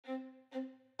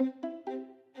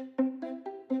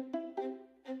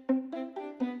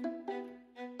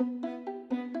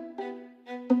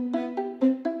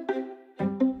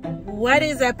What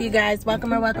is up, you guys? Welcome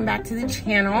back to the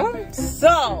channel.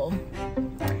 So,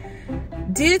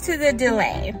 due to the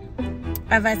delay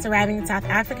of us arriving in South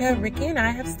Africa, Ricky and I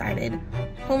have started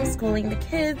homeschooling the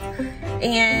kids,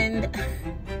 and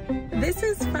this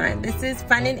is fun. This is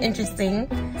fun and interesting.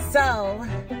 So,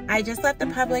 I just left the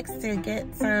Publix to get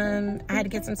I had to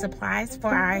get some supplies for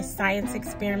our science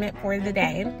experiment for the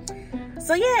day.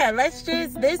 So yeah,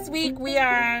 this week we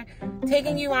are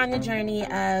taking you on the journey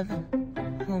of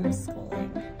homeschooling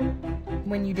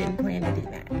when you didn't plan to do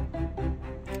that.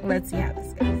 Let's see how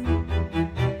this goes.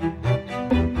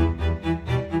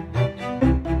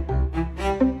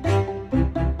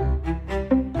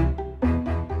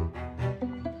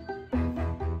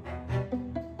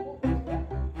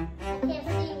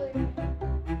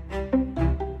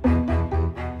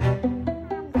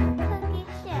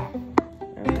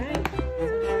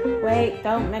 Wait,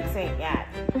 don't mix it yet.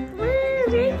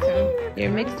 Your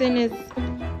mixing it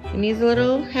needs a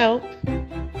little help.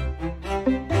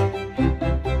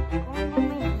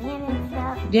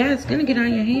 Yeah, it's gonna get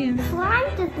on your hands.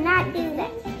 Slime does not do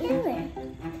that either.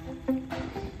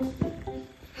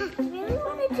 I really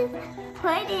want to just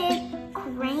put in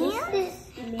crayons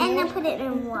and then put it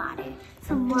in water.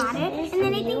 Some water, and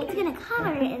then I think it's gonna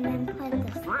color it, and then put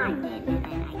the slime in, and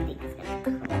then I think it's gonna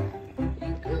color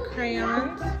it.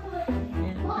 Crayons.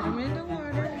 And put them in the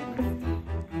water.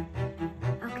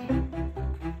 Okay.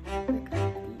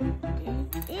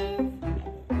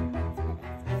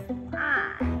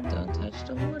 Don't touch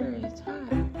the water, it's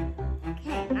hot.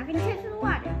 Okay, I'm not gonna touch the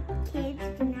water. Kids,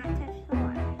 do not touch the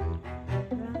water.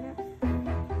 Grown-ups.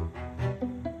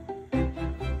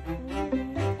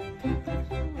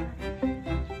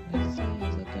 Let's see,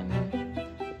 is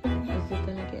it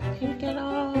gonna get pink at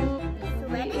all?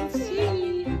 Let it see.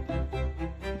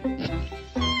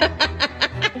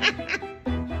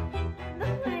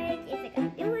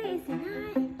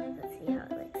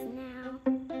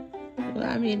 I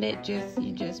mean,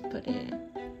 you just put it in.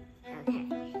 Okay,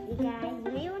 you guys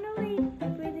may want to wait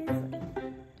for this.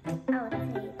 I would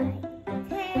say like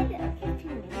 10 or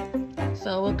 15 minutes. So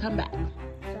we'll come back.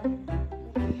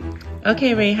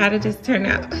 Okay, Ray, how did this turn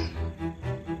out?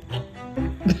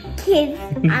 Kids,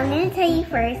 I'm going to tell you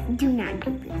first, do not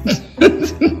do this.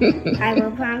 I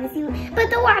will promise you. But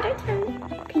the water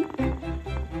turned pink.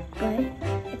 But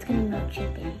it's going to melt your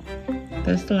day.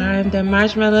 The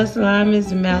marshmallow slime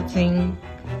is melting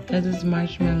because it's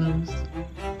marshmallows.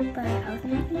 But I was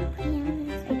making a plan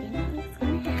this. I didn't know it was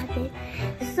going to happen.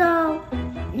 So,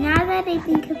 now that I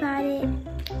think about it,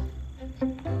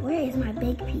 where is my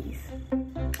big piece?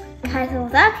 Because it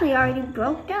was actually already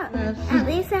broke up. At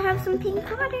least I have some pink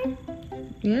water.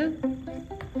 Yeah.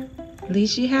 At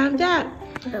least you have that.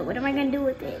 But what am I going to do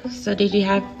with it? So did you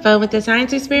have fun with the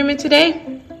science experiment today?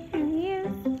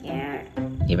 Yeah.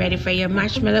 You ready for your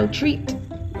marshmallow treat?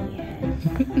 Yeah.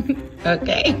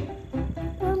 Okay.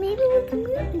 Well, maybe we can move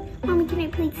it. Mommy, can I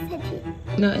please touch it?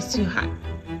 No, it's too hot.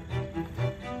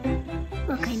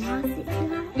 Okay, now is it too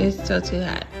hot? It's still too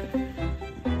hot.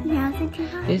 Now is it too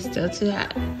hot? It's still too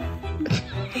hot.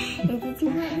 Is it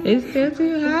too hot? It's still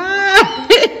too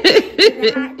hot. Is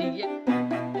it hot? Yeah.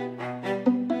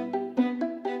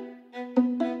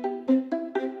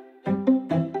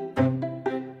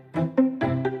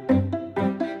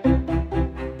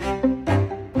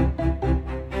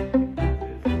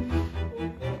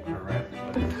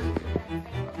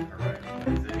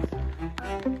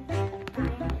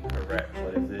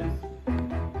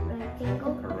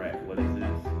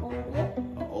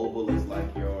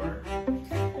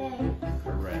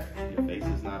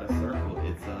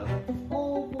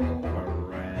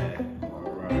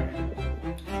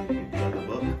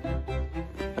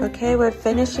 Okay, we're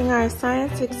finishing our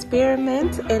science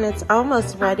experiment and it's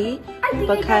almost ready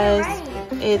because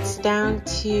it's down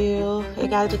to, it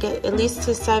got to get at least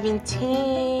to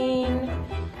 17.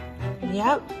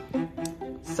 Yep.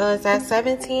 So it's at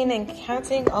 17 and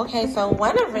counting. Okay, so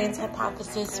one of Rain's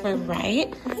hypotheses were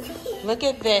right. Look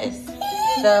at this.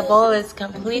 The bowl is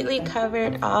completely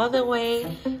covered all the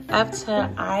way up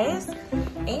to ice.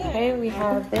 And we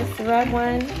have this red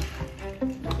one.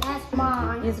 That's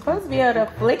mine. You're supposed to be able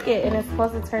to flick it and it's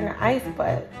supposed to turn to ice,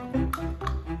 but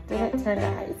didn't turn to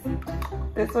ice.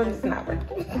 This one's not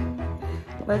working.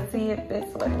 Let's see if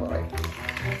this one will work.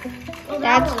 Oh,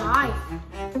 that's nice.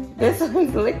 This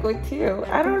one's liquid too.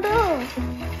 I don't know.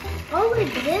 Only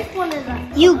this one is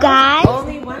a... You guys,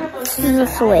 only one of them this is a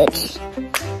switch.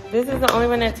 This is the only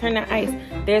one that turned to ice.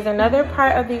 There's another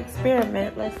part of the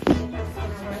experiment. Let's see if this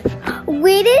one works.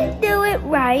 We didn't do it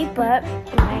right, but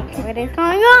like, what is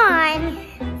going on?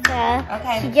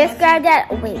 Okay. She just grabbed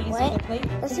that. Wait, Can you see what? the plate?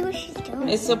 Let's see what she's doing.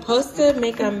 It's supposed to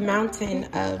make a mountain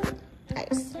of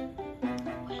ice.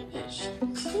 What is she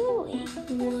doing?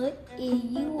 What is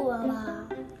you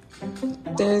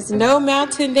about? There's no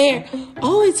mountain there.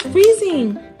 Oh, it's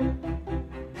freezing.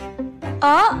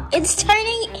 Oh, it's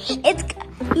turning.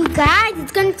 You guys,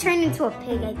 it's gonna turn into a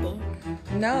pig, I think.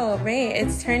 No, Rain,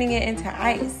 it's turning it into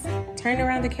ice. Turn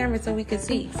around the camera so we can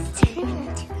see. It's turning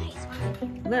into ice.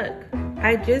 Look,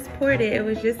 I just poured it. It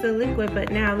was just a liquid,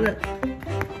 but now look.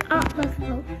 Oh, let's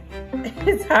go.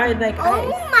 It's hard like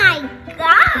ice. Oh my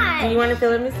God! You want to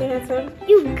feel it, Mr. Handsome?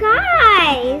 You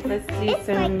guys! Let's see It's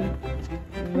some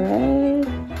red.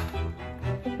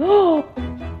 Oh!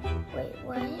 Wait,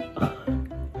 what?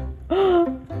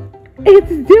 It's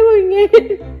doing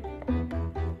it!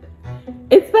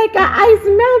 It's like an ice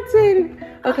mountain!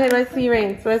 Okay, let's see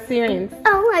Rains. Let's see Rains.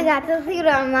 Oh my God, let's see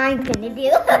what mine's gonna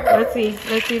do. Let's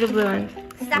see the blue one.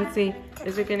 Stop. Let's see.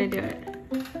 Is it gonna do it?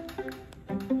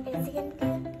 Is it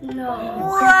gonna do it? No.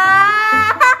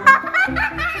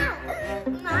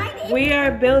 Mine is. We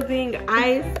are building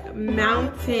ice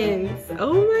mountains.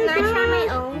 Oh my Can I try my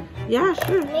god. own? Yeah,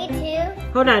 sure. Me too.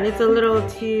 Hold on, it's a little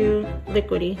too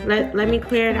liquidy. Let me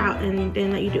clear it out and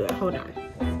then let you do it. Hold on.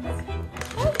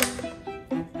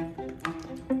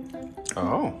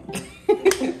 Oh.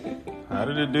 How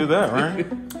did it do that, right?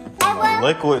 I A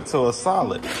liquid to a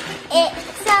solid.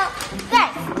 So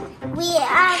guys,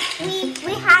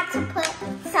 we had to put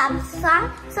some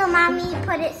salt. So mommy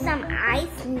put some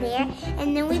ice in there,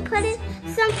 and then we put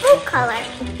some food color.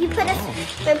 We put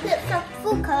some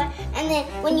food color, and then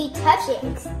when you touch it,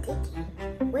 it's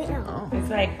sticky. Wait, no. Oh. It's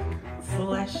like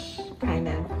flesh, kind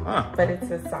of, Huh. but it's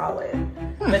a solid.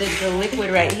 But it's the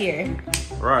liquid right here.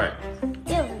 Right.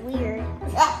 It's weird.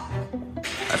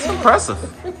 That's impressive.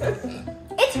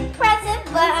 It's impressive,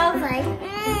 but I was like,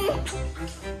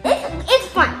 it's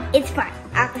fun. It's fun.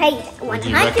 I'll tell you that. Would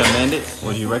you recommend it?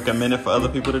 Would you recommend it for other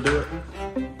people to do it?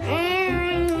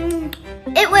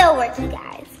 It will work, you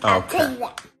guys. I'll Okay. tell you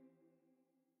that.